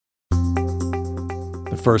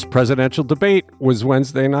The first presidential debate was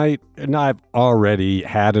Wednesday night, and I've already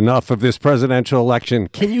had enough of this presidential election.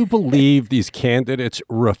 Can you believe these candidates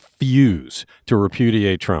refuse to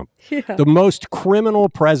repudiate Trump? Yeah. The most criminal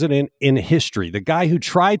president in history, the guy who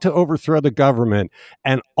tried to overthrow the government,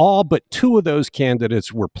 and all but two of those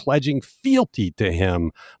candidates were pledging fealty to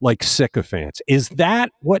him like sycophants. Is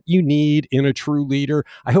that what you need in a true leader?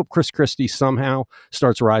 I hope Chris Christie somehow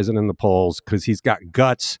starts rising in the polls because he's got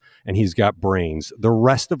guts and he's got brains. The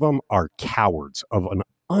rest of them are cowards of an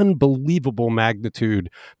unbelievable magnitude.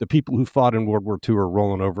 The people who fought in World War II are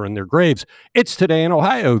rolling over in their graves. It's Today in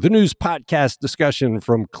Ohio, the news podcast discussion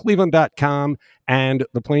from Cleveland.com and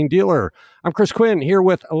The Plain Dealer. I'm Chris Quinn here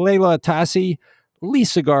with Layla Tassi,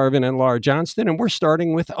 Lisa Garvin, and Laura Johnston, and we're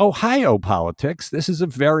starting with Ohio politics. This is a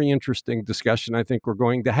very interesting discussion I think we're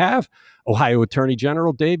going to have. Ohio Attorney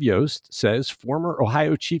General Dave Yost says former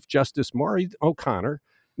Ohio Chief Justice Maureen O'Connor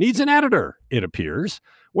needs an editor, it appears.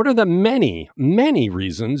 What are the many, many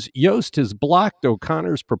reasons Yost has blocked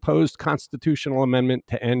O'Connor's proposed constitutional amendment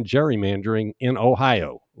to end gerrymandering in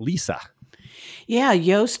Ohio? Lisa. Yeah,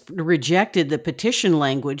 Yost rejected the petition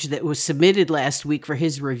language that was submitted last week for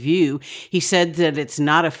his review. He said that it's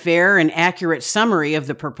not a fair and accurate summary of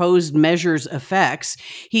the proposed measure's effects.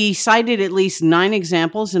 He cited at least 9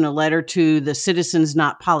 examples in a letter to the Citizens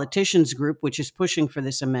Not Politicians group, which is pushing for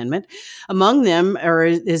this amendment. Among them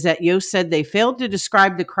is that Yost said they failed to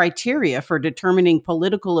describe the criteria for determining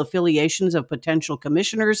political affiliations of potential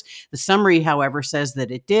commissioners. The summary, however, says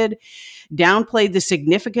that it did. Downplayed the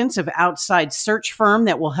significance of outside search firm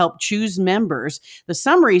that will help choose members. The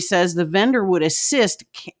summary says the vendor would assist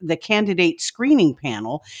the candidate screening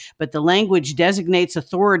panel, but the language designates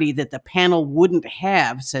authority that the panel wouldn't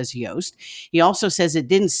have, says Yost. He also says it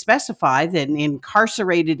didn't specify that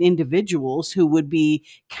incarcerated individuals who would be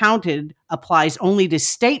counted applies only to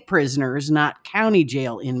state prisoners, not county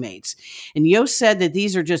jail inmates. And Yost said that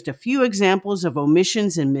these are just a few examples of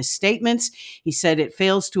omissions and misstatements. He said it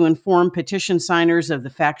fails to inform petition signers of the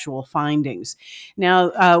factual findings.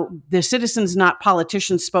 Now, the Citizens Not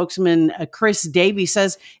Politicians spokesman, Chris Davey,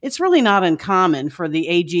 says it's really not uncommon for the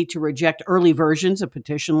AG to reject early versions of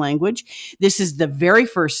petition language. This is the very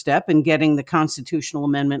first step in getting the constitutional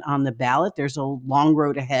amendment on the ballot. There's a long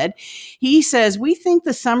road ahead. He says, we think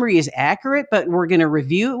the summary is accurate, but we're going to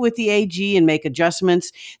review it with the AG and make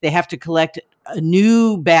adjustments. They have to collect a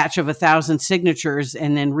new batch of 1,000 signatures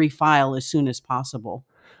and then refile as soon as possible.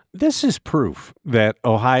 This is proof that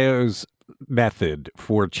Ohio's method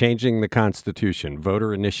for changing the Constitution,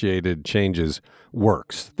 voter-initiated changes,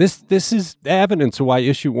 works. This is evidence of why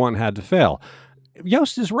issue 1 had to fail.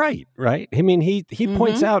 Yost is right? I mean, he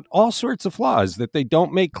points out all sorts of flaws that they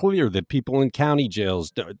don't make clear, that people in county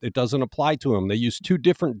jails, it doesn't apply to them. They use 2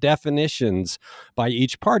 different definitions by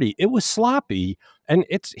each party. It was sloppy, and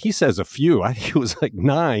he says a few. I think it was like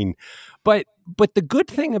 9. But the good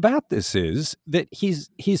thing about this is that he's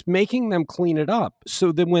making them clean it up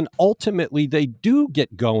so that when ultimately they do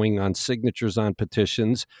get going on signatures on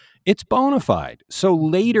petitions, it's bona fide. So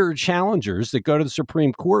later challengers that go to the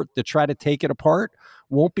Supreme Court that try to take it apart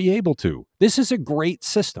won't be able to. This is a great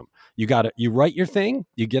system. You write your thing,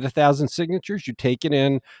 you get 1,000 signatures, you take it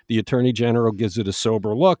in, the Attorney General gives it a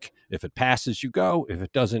sober look. If it passes, you go. If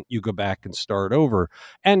it doesn't, you go back and start over.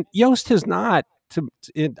 And Yost has not,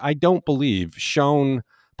 I don't believe, shown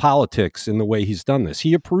politics in the way he's done this.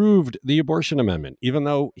 He approved the abortion amendment, even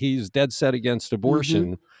though he's dead set against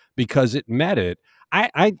abortion because it met it.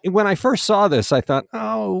 When I first saw this, I thought,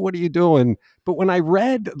 oh, what are you doing? But when I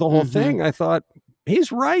read the whole thing, I thought,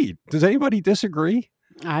 he's right. Does anybody disagree?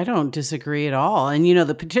 I don't disagree at all. And,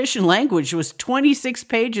 the petition language was 26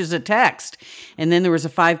 pages of text. And then there was a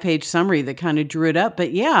 5-page summary that kind of drew it up.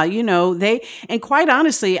 But yeah, and quite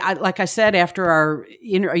honestly, like I said, after our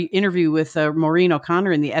interview with Maureen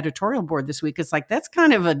O'Connor in the editorial board this week, it's like, that's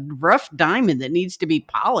kind of a rough diamond that needs to be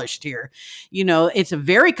polished here. It's a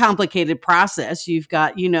very complicated process. You've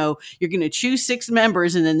got, you're going to choose 6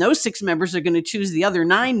 members, and then those 6 members are going to choose the other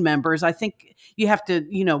 9 members. I think you have to,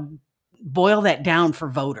 boil that down for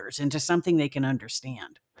voters into something they can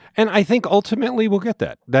understand. And I think ultimately we'll get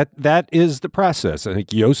that. That is the process. I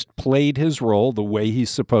think Yost played his role the way he's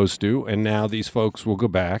supposed to, and now these folks will go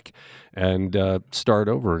back and start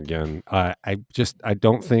over again. I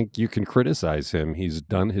don't think you can criticize him. He's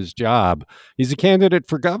done his job. He's a candidate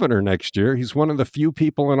for governor next year. He's one of the few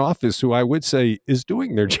people in office who I would say is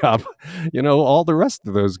doing their job. All the rest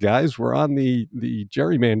of those guys were on the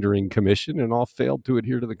gerrymandering commission and all failed to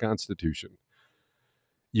adhere to the Constitution.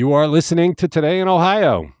 You are listening to Today in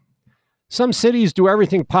Ohio. Some cities do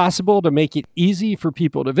everything possible to make it easy for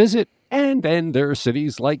people to visit, and then there are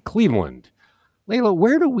cities like Cleveland. Layla,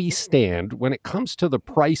 where do we stand when it comes to the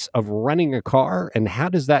price of renting a car, and how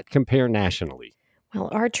does that compare nationally? Well,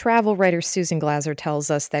 our travel writer Susan Glaser tells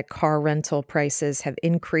us that car rental prices have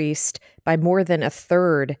increased by more than a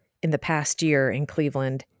third in the past year in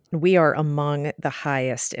Cleveland. We are among the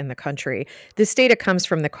highest in the country. This data comes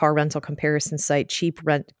from the car rental comparison site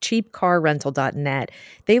cheapcarrental.net.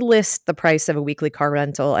 They list the price of a weekly car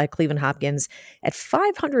rental at Cleveland Hopkins at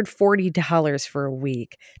 $540 for a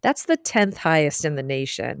week. That's the 10th highest in the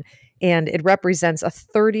nation, and it represents a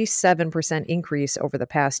 37% increase over the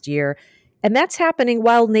past year. And that's happening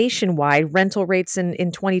while nationwide rental rates in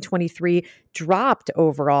 2023 dropped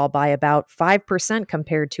overall by about 5%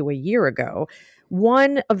 compared to a year ago.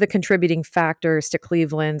 One of the contributing factors to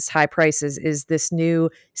Cleveland's high prices is this new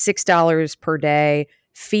 $6 per day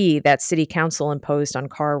fee that city council imposed on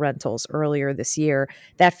car rentals earlier this year.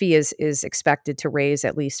 That fee is expected to raise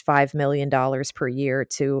at least $5 million per year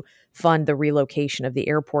to fund the relocation of the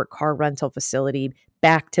airport car rental facility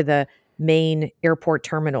back to the main airport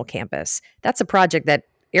terminal campus. That's a project that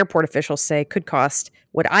airport officials say could cost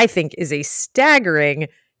what I think is a staggering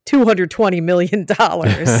 $220 million.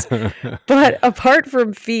 But apart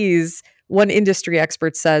from fees, one industry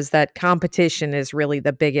expert says that competition is really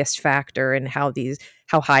the biggest factor in how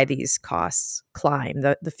high these costs climb.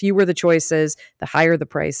 The fewer the choices, the higher the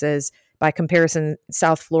prices. By comparison,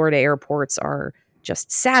 South Florida airports are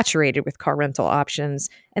just saturated with car rental options,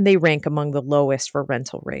 and they rank among the lowest for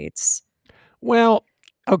rental rates. Well,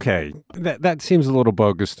 okay, that seems a little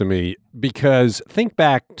bogus to me because think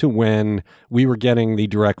back to when we were getting the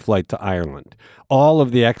direct flight to Ireland. All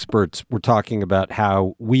of the experts were talking about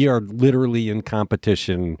how we are literally in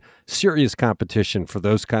competition, serious competition for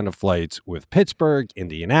those kind of flights with Pittsburgh,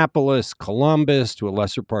 Indianapolis, Columbus, to a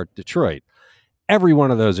lesser part, Detroit. Every one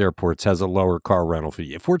of those airports has a lower car rental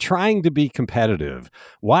fee. If we're trying to be competitive,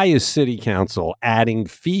 why is city council adding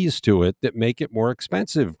fees to it that make it more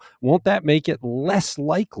expensive? Won't that make it less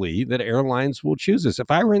likely that airlines will choose us?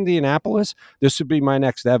 If I were in Indianapolis, this would be my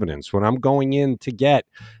next evidence. When I'm going in to get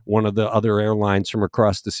one of the other airlines from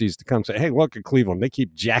across the seas to come say, hey, look at Cleveland, they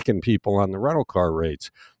keep jacking people on the rental car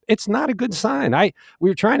rates. It's not a good sign. We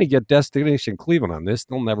were trying to get Destination Cleveland on this.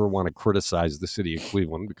 They'll never want to criticize the city of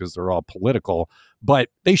Cleveland because they're all political, but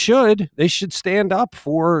they should. They should stand up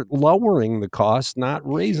for lowering the cost, not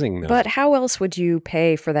raising them. But how else would you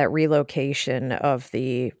pay for that relocation of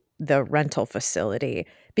the rental facility?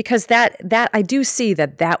 Because that I do see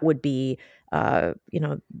that would be,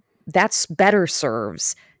 that's better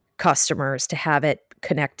serves customers to have it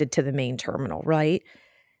connected to the main terminal, right?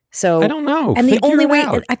 So I don't know. And the only way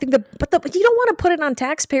out. I think but you don't want to put it on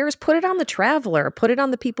taxpayers, put it on the traveler, put it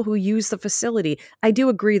on the people who use the facility. I do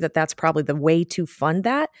agree that that's probably the way to fund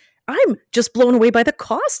that. I'm just blown away by the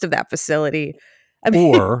cost of that facility. I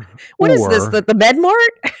mean, what is this? The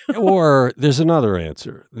MedMart? Or there's another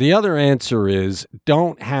answer. The other answer is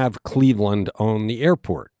don't have Cleveland own the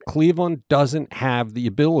airport. Cleveland doesn't have the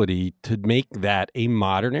ability to make that a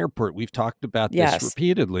modern airport. We've talked about this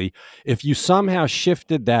repeatedly. If you somehow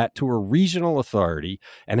shifted that to a regional authority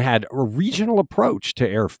and had a regional approach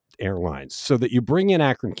to airlines so that you bring in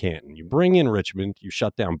Akron Canton, you bring in Richmond, you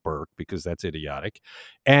shut down Burke because that's idiotic,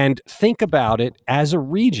 and think about it as a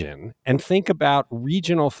region and think about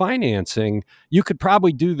regional financing, you could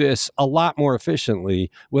probably do this a lot more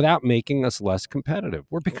efficiently without making us less competitive.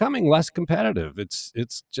 We're becoming less competitive. It's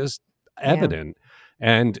just evident.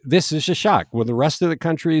 Yeah. And this is a shock. When the rest of the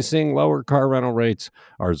country is seeing lower car rental rates,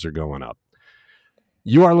 ours are going up.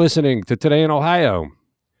 You are listening to Today in Ohio.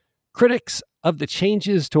 Critics of the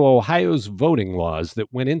changes to Ohio's voting laws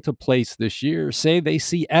that went into place this year say they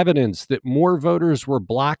see evidence that more voters were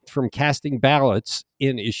blocked from casting ballots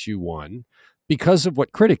in Issue 1 because of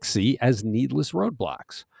what critics see as needless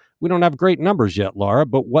roadblocks. We don't have great numbers yet, Laura,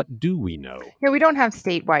 but what do we know? Yeah, we don't have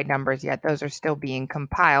statewide numbers yet. Those are still being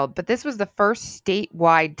compiled. But this was the first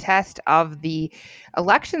statewide test of the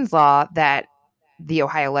elections law that the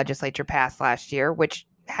Ohio legislature passed last year, which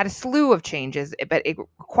had a slew of changes, but it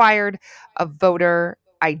required a voter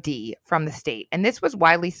ID from the state. And this was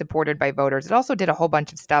widely supported by voters. It also did a whole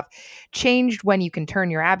bunch of stuff, changed when you can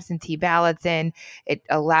turn your absentee ballots in. It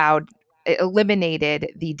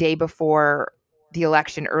eliminated the day before the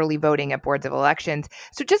election early voting at boards of elections.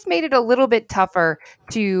 So it just made it a little bit tougher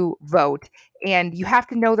to vote. And you have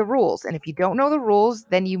to know the rules. And if you don't know the rules,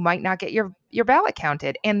 then you might not get your ballot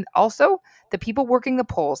counted. And also, the people working the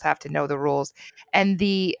polls have to know the rules. And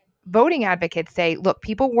the voting advocates say, look,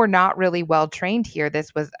 people were not really well trained here.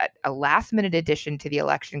 This was a last minute addition to the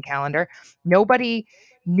election calendar. Nobody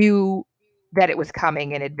knew that it was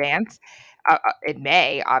coming in advance. In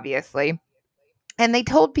May, obviously. And they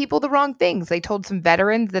told people the wrong things. They told some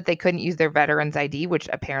veterans that they couldn't use their veterans ID, which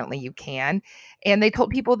apparently you can. And they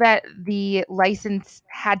told people that the license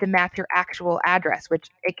had to match your actual address, which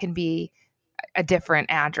it can be a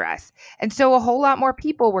different address. And so a whole lot more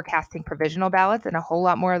people were casting provisional ballots, and a whole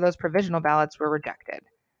lot more of those provisional ballots were rejected.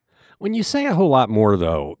 When you say a whole lot more,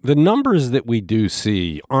 though, the numbers that we do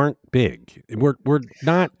see aren't big. We're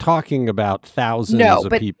not talking about thousands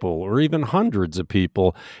of people or even hundreds of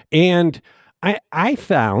people. And I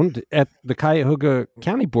found at the Cuyahoga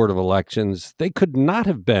County Board of Elections, they could not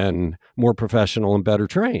have been more professional and better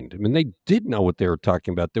trained. I mean, they did know what they were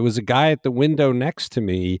talking about. There was a guy at the window next to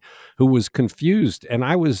me who was confused, and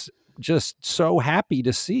I was just so happy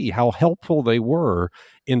to see how helpful they were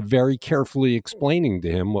in very carefully explaining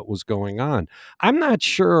to him what was going on. I'm not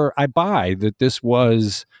sure I buy that this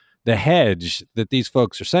was the hedge that these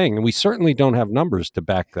folks are saying, and we certainly don't have numbers to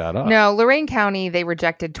back that up. No, Lorain County, they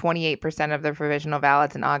rejected 28% of their provisional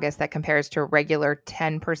ballots in August. That compares to a regular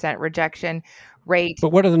 10% rejection rate.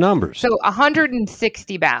 But what are the numbers? So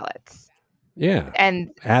 160 ballots. Yeah.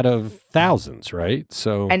 And out of thousands, right?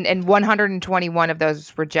 So and 121 of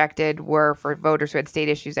those rejected were for voters who had state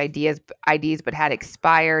issues IDs but had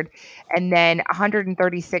expired. And then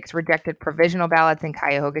 136 rejected provisional ballots in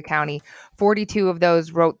Cuyahoga County. 42 of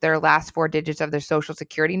those wrote their last 4 digits of their social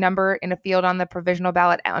security number in a field on the provisional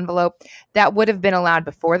ballot envelope. That would have been allowed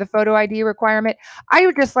before the photo ID requirement. I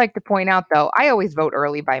would just like to point out, though, I always vote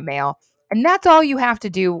early by mail. And that's all you have to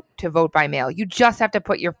do to vote by mail. You just have to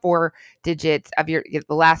put your 4 digits of the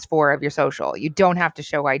last 4 of your social. You don't have to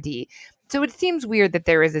show ID. So it seems weird that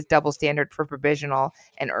there is this double standard for provisional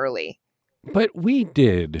and early. But we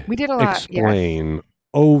did a lot, explain yes,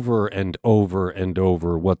 over and over and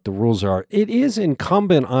over what the rules are. It is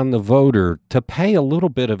incumbent on the voter to pay a little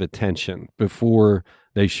bit of attention before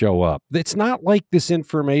they show up. It's not like this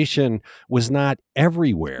information was not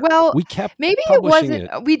everywhere. Well, we kept maybe it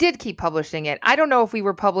wasn't. We did keep publishing it. I don't know if we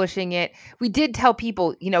were publishing it. We did tell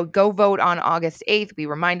people, go vote on August 8th. We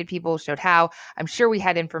reminded people, showed how. I'm sure we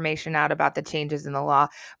had information out about the changes in the law.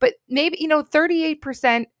 But maybe,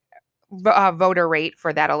 38% voter rate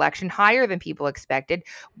for that election, higher than people expected.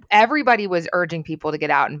 Everybody was urging people to get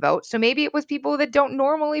out and vote. So maybe it was people that don't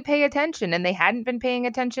normally pay attention, and they hadn't been paying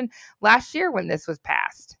attention last year when this was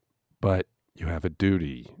passed. But you have a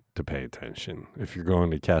duty to pay attention if you're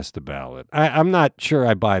going to cast a ballot. I'm not sure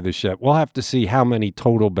I buy this yet. We'll have to see how many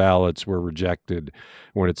total ballots were rejected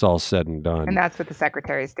when it's all said and done. And that's what the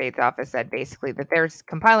Secretary of State's office said, basically, that they're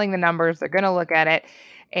compiling the numbers. They're going to look at it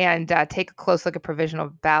and take a close look at provisional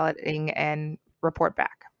balloting and report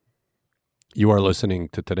back. You are listening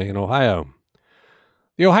to Today in Ohio.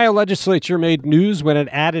 The Ohio legislature made news when it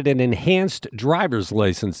added an enhanced driver's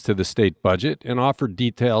license to the state budget and offered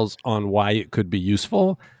details on why it could be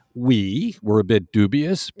useful. We were a bit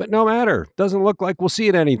dubious, but no matter. Doesn't look like we'll see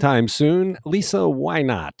it anytime soon. Lisa, why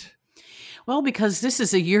not? Well, because this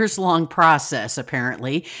is a years-long process,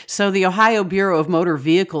 apparently. So the Ohio Bureau of Motor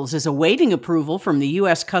Vehicles is awaiting approval from the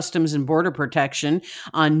U.S. Customs and Border Protection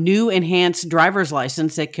on new enhanced driver's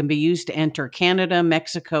license that can be used to enter Canada,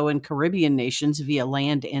 Mexico, and Caribbean nations via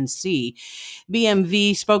land and sea.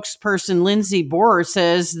 BMV spokesperson Lindsay Borer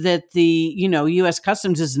says that the, U.S.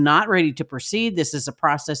 Customs is not ready to proceed. This is a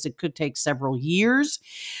process that could take several years.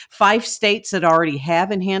 5 states that already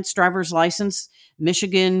have enhanced driver's license,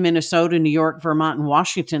 Michigan, Minnesota, New York, Vermont, and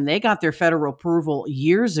Washington, they got their federal approval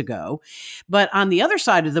years ago. But on the other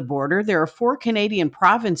side of the border, there are 4 Canadian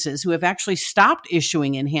provinces who have actually stopped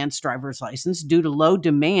issuing enhanced driver's license due to low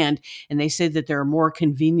demand, and they say that there are more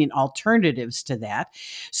convenient alternatives to that.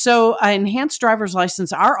 So enhanced driver's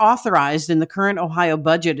license are authorized in the current Ohio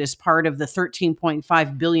budget as part of the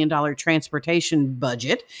 $13.5 billion transportation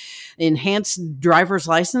budget. Enhanced driver's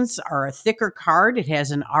license are a thicker card. It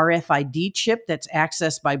has an RFID chip that's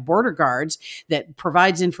accessed by border guards that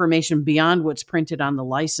provides information beyond what's printed on the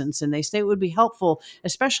license. And they say it would be helpful,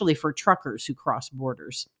 especially for truckers who cross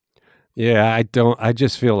borders. Yeah, I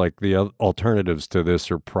just feel like the alternatives to this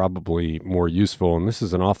are probably more useful. And this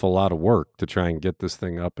is an awful lot of work to try and get this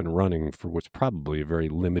thing up and running for what's probably a very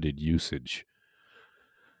limited usage.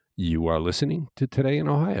 You are listening to Today in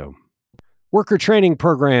Ohio. Worker training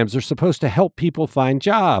programs are supposed to help people find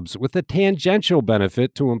jobs with a tangential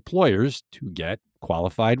benefit to employers to get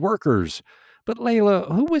qualified workers. But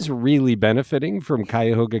Layla, who was really benefiting from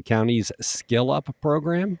Cuyahoga County's Skill Up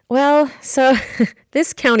program? Well, so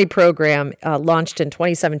this county program launched in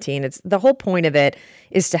 2017. The whole point of it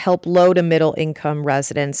is to help low to middle income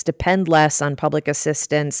residents depend less on public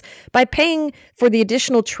assistance by paying for the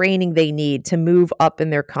additional training they need to move up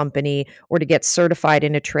in their company or to get certified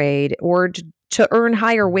in a trade or to earn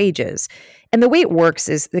higher wages. And the way it works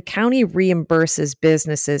is the county reimburses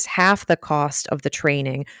businesses half the cost of the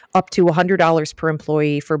training, up to $100 per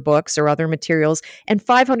employee for books or other materials, and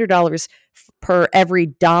 $500 per every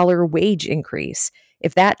dollar wage increase.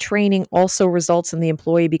 If that training also results in the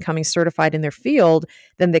employee becoming certified in their field,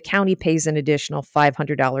 then the county pays an additional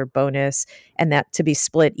 $500 bonus, and that to be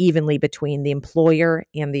split evenly between the employer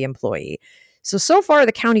and the employee. So far,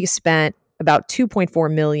 the county has spent about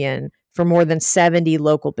 $2.4 million for more than 70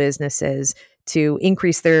 local businesses to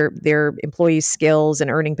increase their employees' skills and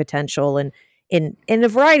earning potential and in a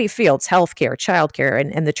variety of fields, healthcare, childcare,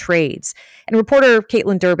 and the trades. And reporter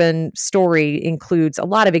Caitlin Durbin's story includes a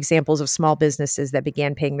lot of examples of small businesses that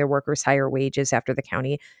began paying their workers higher wages after the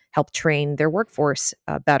county helped train their workforce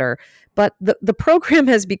better. But the program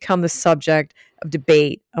has become the subject of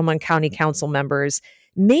debate among county council members.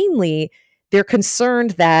 Mainly, they're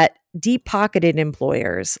concerned that deep-pocketed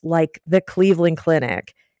employers like the Cleveland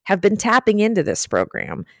Clinic have been tapping into this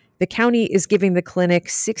program. The county is giving the clinic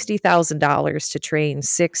 $60,000 to train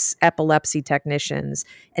 6 epilepsy technicians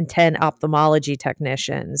and 10 ophthalmology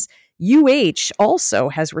technicians. also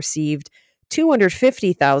has received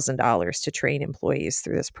 $250,000 to train employees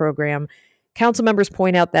through this program. Council members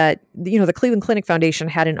point out that, the Cleveland Clinic Foundation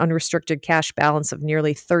had an unrestricted cash balance of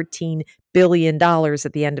nearly $13 billion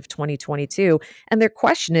at the end of 2022. And their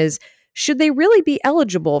question is, should they really be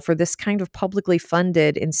eligible for this kind of publicly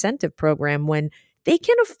funded incentive program when they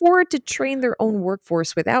can afford to train their own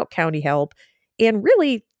workforce without county help? And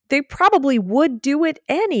really, they probably would do it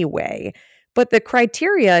anyway. But the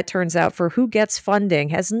criteria, it turns out, for who gets funding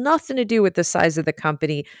has nothing to do with the size of the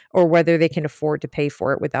company or whether they can afford to pay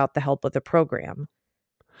for it without the help of the program.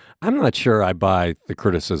 I'm not sure I buy the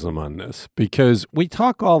criticism on this, because we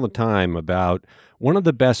talk all the time about one of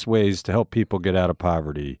the best ways to help people get out of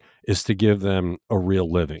poverty is to give them a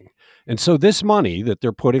real living. And so this money that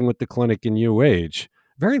they're putting with the clinic in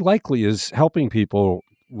very likely is helping people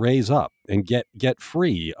raise up and get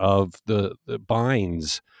free of the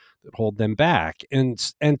binds that hold them back. And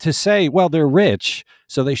to say, well, they're rich,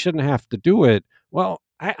 so they shouldn't have to do it. Well,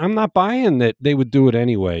 I'm not buying that they would do it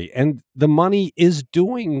anyway. And the money is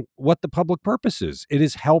doing what the public purpose is. It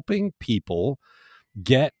is helping people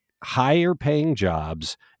get higher paying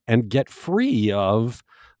jobs and get free of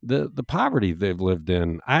the poverty they've lived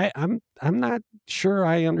in. I'm not sure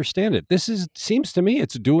I understand it. Seems to me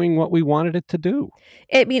it's doing what we wanted it to do.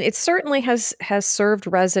 I mean, it certainly has served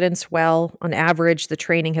residents well. On average, the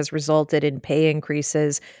training has resulted in pay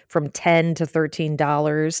increases from $10 to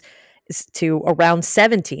 $13 to around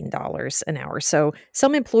 $17 an hour. So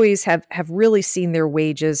some employees have really seen their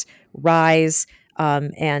wages rise.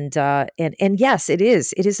 And yes, it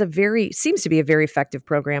is seems to be a very effective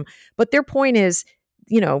program. But their point is,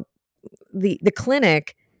 the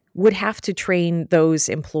clinic would have to train those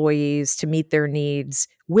employees to meet their needs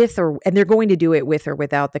and they're going to do it with or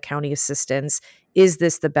without the county assistance. Is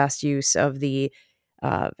this the best use of the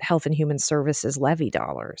Health and Human Services levy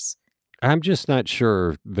dollars? I'm just not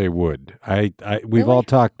sure they would. We've Really? all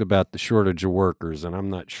talked about the shortage of workers, and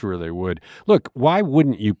I'm not sure they would. Look, why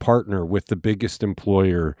wouldn't you partner with the biggest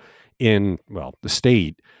employer in, the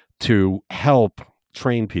state to help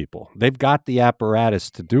train people? They've got the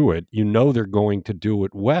apparatus to do it. They're going to do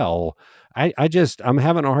it well. I'm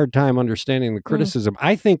having a hard time understanding the criticism.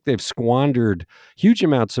 I think they've squandered huge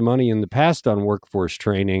amounts of money in the past on workforce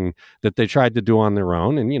training that they tried to do on their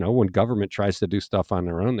own. And, when government tries to do stuff on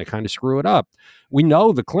their own, they kind of screw it up. We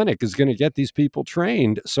know the clinic is going to get these people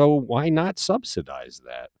trained, so why not subsidize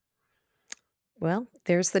that? Well,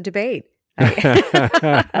 there's the debate.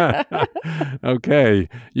 Okay,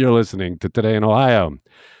 you're listening to Today in Ohio.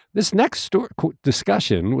 This next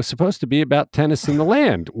discussion was supposed to be about tennis in the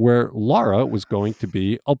land, where Laura was going to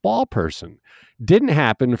be a ball person. Didn't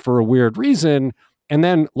happen for a weird reason. And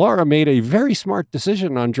then Laura made a very smart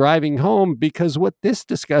decision on driving home, because what this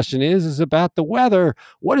discussion is about the weather.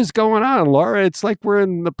 What is going on, Laura? It's like we're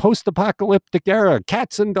in the post-apocalyptic era.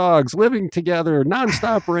 Cats and dogs living together,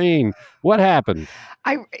 nonstop rain. What happened?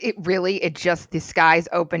 The skies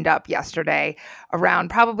opened up yesterday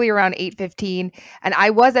probably around 8:15. And I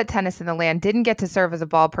was at Tennis in the Land, didn't get to serve as a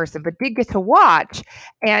ball person, but did get to watch.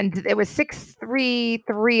 And it was 6-3,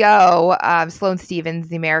 3-0. Sloane Stephens,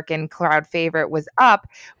 the American crowd favorite, was up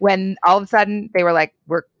when all of a sudden they were like,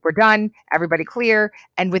 we're done. Everybody clear.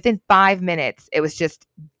 And within 5 minutes, it was just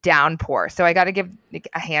downpour. So I got to give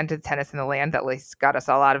a hand to Tennis in the Land that at least got us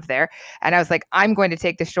all out of there. And I was like, I'm going to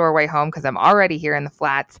take the Shoreway home because I'm already here in the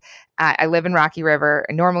flats. I live in Rocky River.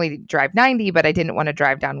 I normally drive 90, but I didn't want to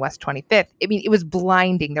drive down West 25th. I mean, it was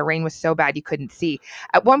blinding. The rain was so bad you couldn't see.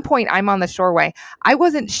 At one point, I'm on the Shoreway. I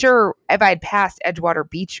wasn't sure if I had passed Edgewater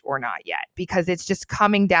Beach or not yet because it's just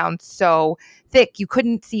coming down so thick. You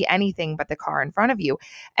couldn't see anything but the car in front of you.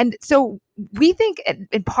 And so we think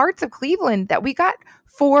in parts of Cleveland that we got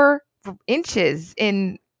 4 inches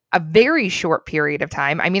in a very short period of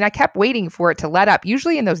time. I mean, I kept waiting for it to let up.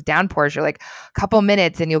 Usually in those downpours, you're like a couple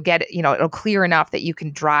minutes and you'll get, it'll clear enough that you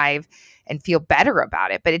can drive and feel better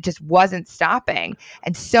about it, but it just wasn't stopping.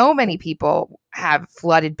 And so many people have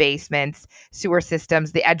flooded basements, sewer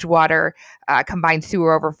systems. The Edgewater combined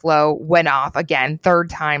sewer overflow went off again, 3rd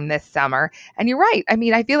time this summer. And you're right. I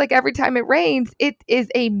mean, I feel like every time it rains, it is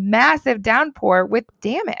a massive downpour with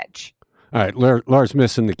damage. All right, Laura's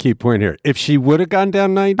missing the key point here. If she would have gone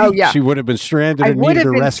down 90, she would have been stranded and needed a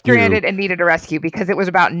rescue. I would have been stranded and needed a rescue because it was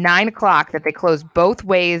about 9 o'clock that they closed both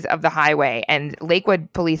ways of the highway. And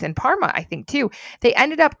Lakewood police and Parma, I think, too, they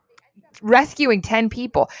ended up rescuing 10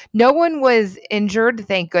 people. No one was injured,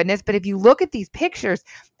 thank goodness. But if you look at these pictures,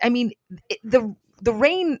 I mean, the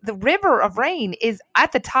river of rain is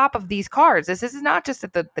at the top of these cars. This is not just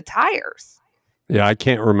at the tires. Yeah, I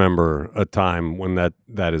can't remember a time when that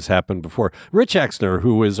has happened before. Rich Exner,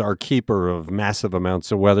 who is our keeper of massive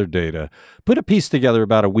amounts of weather data, put a piece together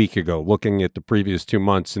about a week ago looking at the previous 2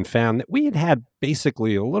 months and found that we had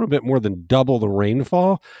basically a little bit more than double the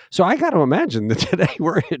rainfall. So I got to imagine that today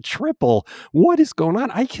we're at triple. What is going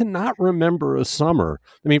on? I cannot remember a summer.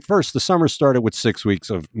 I mean, first, the summer started with 6 weeks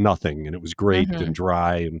of nothing, and it was great and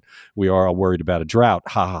dry, and we are all worried about a drought.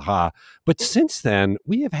 Ha, ha, ha. But since then,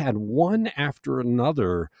 we have had one after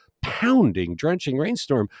another pounding, drenching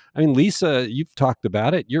rainstorm. I mean, Lisa, you've talked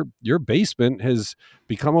about it. Your basement has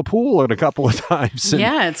become a pool at a couple of times.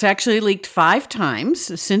 Yeah, it's actually leaked 5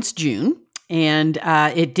 times since June. And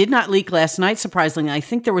it did not leak last night, surprisingly. I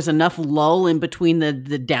think there was enough lull in between the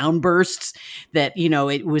downbursts that,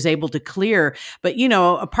 it was able to clear. But,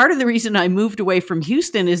 a part of the reason I moved away from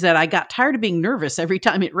Houston is that I got tired of being nervous every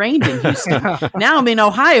time it rained in Houston. Now I'm in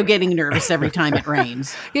Ohio getting nervous every time it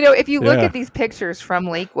rains. If you look at these pictures from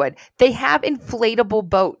Lakewood, they have inflatable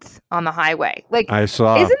boats on the highway. Isn't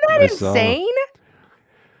that insane?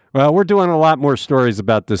 Well, we're doing a lot more stories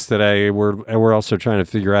about this today. We're also trying to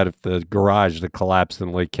figure out if the garage that collapsed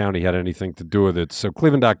in Lake County had anything to do with it. So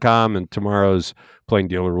Cleveland.com and tomorrow's Plain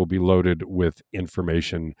Dealer will be loaded with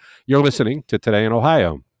information. You're listening to Today in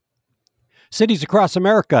Ohio. Cities across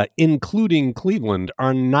America, including Cleveland,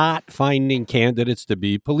 are not finding candidates to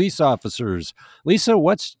be police officers. Lisa,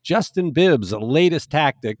 what's Justin Bibb's latest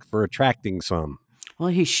tactic for attracting some? Well,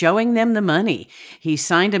 he's showing them the money. He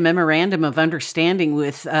signed a memorandum of understanding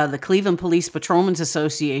with the Cleveland Police Patrolmen's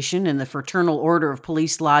Association and the Fraternal Order of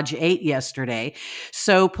Police Lodge 8 yesterday.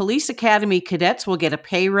 So Police Academy cadets will get a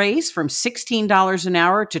pay raise from $16 an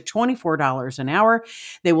hour to $24 an hour.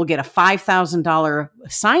 They will get a $5,000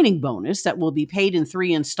 signing bonus that will be paid in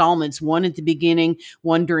 3 installments, one at the beginning,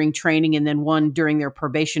 one during training, and then one during their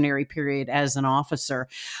probationary period as an officer.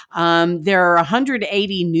 There are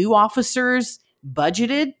 180 new officers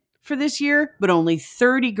budgeted for this year, but only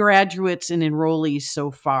 30 graduates and enrollees so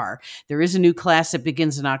far. There is a new class that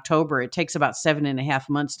begins in October. It takes about 7.5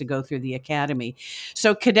 months to go through the academy.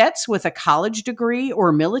 So cadets with a college degree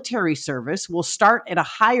or military service will start at a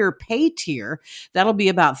higher pay tier. That'll be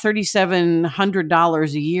about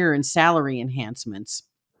 $3,700 a year in salary enhancements.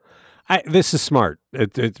 This is smart.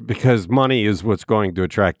 It's because money is what's going to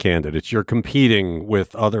attract candidates. You're competing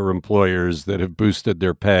with other employers that have boosted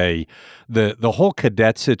their pay. The whole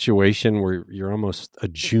cadet situation where you're almost a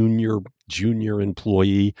junior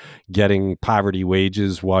employee getting poverty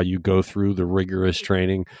wages while you go through the rigorous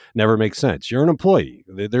training never makes sense. You're an employee.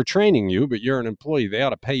 They're training you, but you're an employee. They ought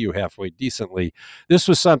to pay you halfway decently. This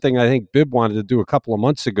was something I think Bibb wanted to do a couple of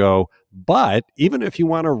months ago. But even if you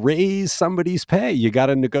want to raise somebody's pay, you got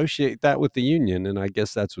to negotiate that with the union. And I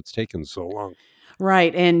guess that's what's taken so long.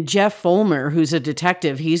 Right. And Jeff Fulmer, who's a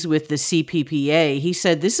detective, he's with the CPPA. He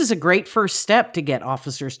said this is a great first step to get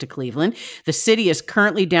officers to Cleveland. The city is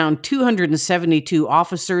currently down 272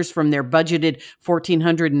 officers from their budgeted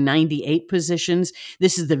 1,498 positions.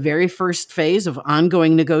 This is the very first phase of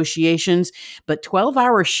ongoing negotiations, but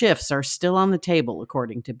 12-hour shifts are still on the table,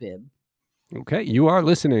 according to Bibb. Okay, you are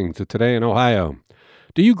listening to Today in Ohio.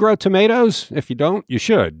 Do you grow tomatoes? If you don't, you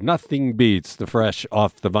should. Nothing beats the fresh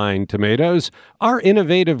off-the-vine tomatoes. Our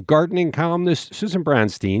innovative gardening columnist, Susan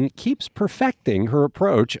Brownstein, keeps perfecting her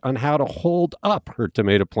approach on how to hold up her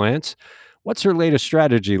tomato plants. What's her latest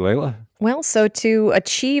strategy, Layla? Well, so to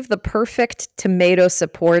achieve the perfect tomato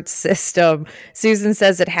support system, Susan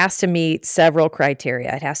says it has to meet several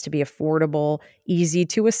criteria. It has to be affordable, easy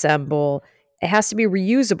to assemble. It has to be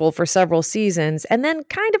reusable for several seasons, and then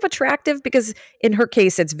kind of attractive because in her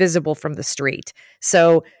case, it's visible from the street.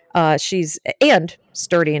 So she's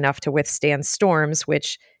sturdy enough to withstand storms,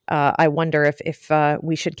 which I wonder if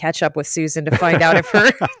we should catch up with Susan to find out if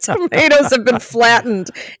her tomatoes have been flattened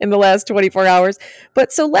in the last 24 hours.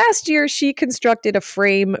 But so last year, she constructed a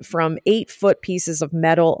frame from 8-foot pieces of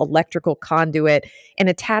metal electrical conduit and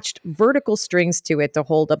attached vertical strings to it to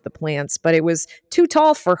hold up the plants. But it was too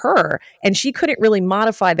tall for her, and she couldn't really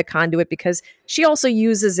modify the conduit because she also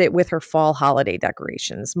uses it with her fall holiday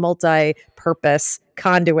decorations, multi-purpose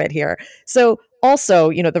conduit here. So also,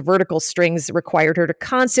 the vertical strings required her to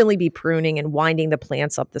constantly be pruning and winding the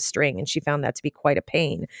plants up the string, and she found that to be quite a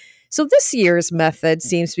pain. So this year's method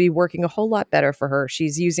seems to be working a whole lot better for her.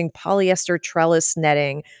 She's using polyester trellis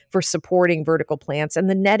netting for supporting vertical plants, and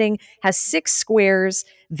the netting has 6 squares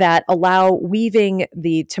that allow weaving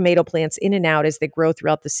the tomato plants in and out as they grow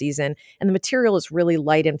throughout the season. And the material is really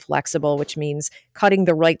light and flexible, which means cutting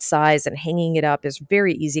the right size and hanging it up is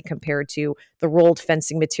very easy compared to the rolled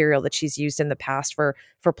fencing material that she's used in the past for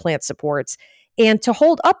plant supports. And to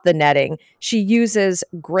hold up the netting, she uses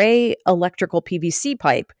gray electrical PVC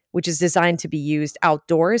pipe, which is designed to be used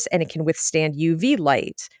outdoors, and it can withstand UV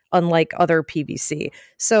light, unlike other PVC.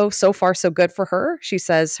 So far, so good for her. She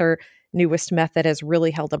says her newest method has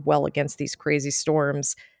really held up well against these crazy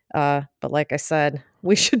storms. But like I said,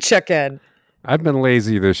 we should check in. I've been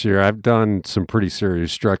lazy this year. I've done some pretty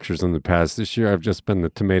serious structures in the past. This year, I've just been the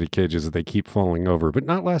tomato cages. They keep falling over, but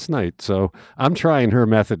not last night. So I'm trying her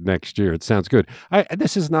method next year. It sounds good.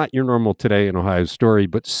 This is not your normal Today in Ohio story,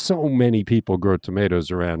 but so many people grow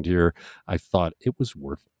tomatoes around here. I thought it was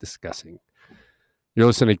worth discussing. You're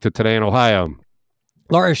listening to Today in Ohio.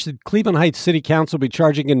 Laura, should Cleveland Heights City Council be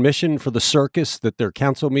charging admission for the circus that their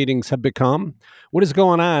council meetings have become? What is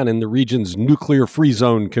going on in the region's nuclear-free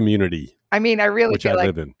zone community? I mean, I really feel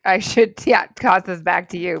like I should, toss this back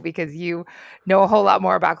to you because you know a whole lot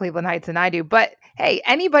more about Cleveland Heights than I do. But hey,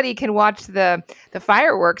 anybody can watch the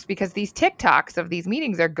fireworks because these TikToks of these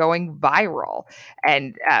meetings are going viral.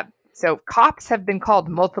 And so cops have been called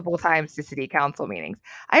multiple times to city council meetings.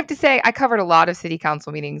 I have to say, I covered a lot of city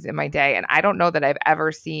council meetings in my day, and I don't know that I've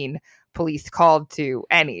ever seen police called to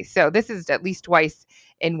any. So this is at least twice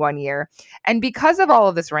in 1 year. And because of all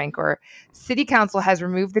of this rancor, City Council has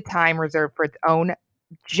removed the time reserved for its own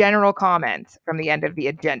general comments from the end of the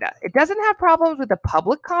agenda. It doesn't have problems with the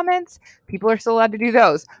public comments. People are still allowed to do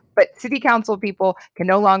those. But City Council people can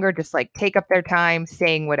no longer just take up their time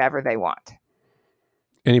saying whatever they want.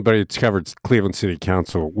 Anybody that's covered Cleveland City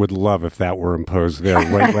Council would love if that were imposed there,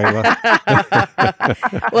 right,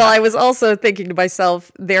 Layla? Well, I was also thinking to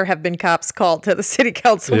myself, there have been cops called to the city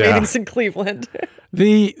council meetings in Cleveland.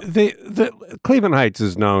 The Cleveland Heights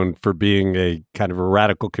is known for being a kind of a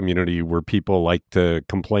radical community where people like to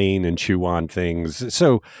complain and chew on things.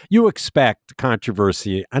 So you expect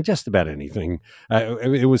controversy on just about anything.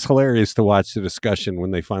 It was hilarious to watch the discussion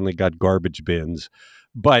when they finally got garbage bins.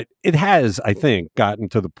 But it has, I think, gotten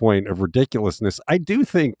to the point of ridiculousness. I do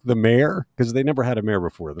think the mayor, because they never had a mayor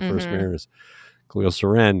before, the first mayor is Khalil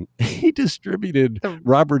Soren, he distributed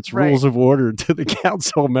Robert's Rules of Order to the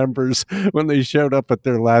council members when they showed up at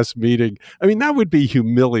their last meeting. I mean, that would be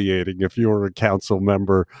humiliating if you were a council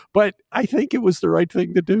member, but I think it was the right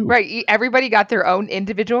thing to do. Right. Everybody got their own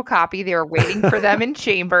individual copy. They were waiting for them in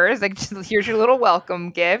chambers. Here's your little welcome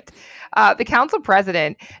gift. The council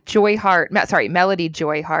president, Melody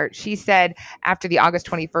Joy Hart, she said after the August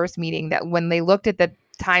 21st meeting that when they looked at the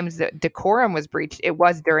times that decorum was breached, it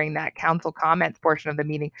was during that council comments portion of the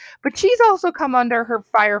meeting. But she's also come under her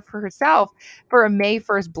fire for herself for a May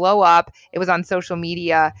 1st blow up. It was on social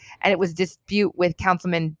media, and it was dispute with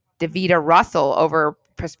Councilman Davita Russell over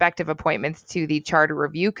prospective appointments to the Charter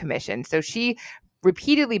Review Commission. So she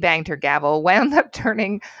repeatedly banged her gavel, wound up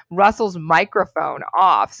turning Russell's microphone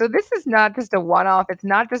off. So this is not just a one-off. It's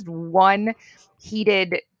not just one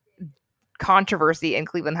heated controversy in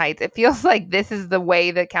Cleveland Heights. It feels like this is the way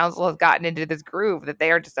the council has gotten into this groove, that they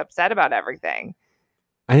are just upset about everything.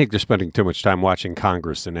 I think they're spending too much time watching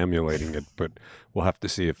Congress and emulating it, but we'll have to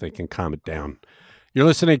see if they can calm it down. You're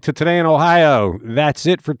listening to Today in Ohio. That's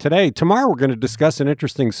it for today. Tomorrow, we're going to discuss an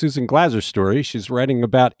interesting Susan Glaser story. She's writing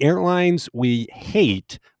about airlines we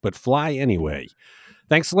hate but fly anyway.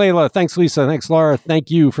 Thanks, Layla. Thanks, Lisa. Thanks, Laura.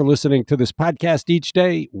 Thank you for listening to this podcast each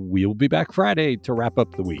day. We'll be back Friday to wrap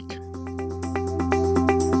up the week.